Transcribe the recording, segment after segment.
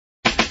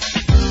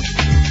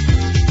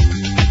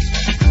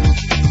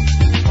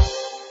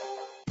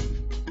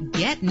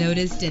get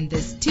noticed in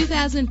this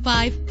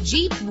 2005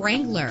 Jeep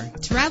Wrangler.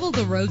 Travel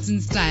the roads in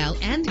style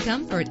and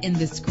comfort in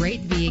this great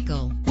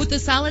vehicle. With a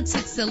solid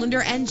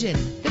 6-cylinder engine,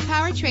 the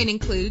powertrain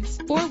includes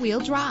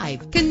 4-wheel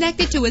drive,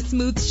 connected to a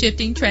smooth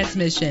shifting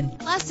transmission.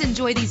 Plus,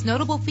 enjoy these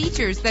notable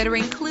features that are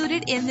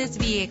included in this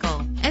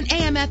vehicle: an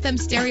AM/FM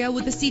stereo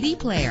with a CD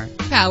player,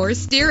 power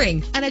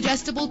steering, an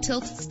adjustable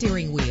tilt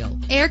steering wheel,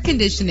 air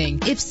conditioning.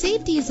 If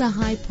safety is a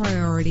high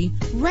priority,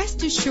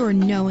 rest assured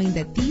knowing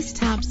that these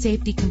top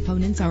safety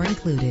components are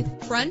included: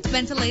 front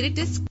ventilated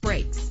disc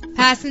brakes,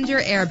 passenger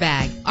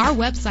airbag. Our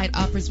website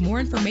offers more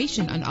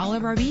information on all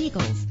of our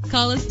vehicles.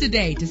 Call us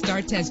today to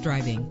start test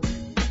driving.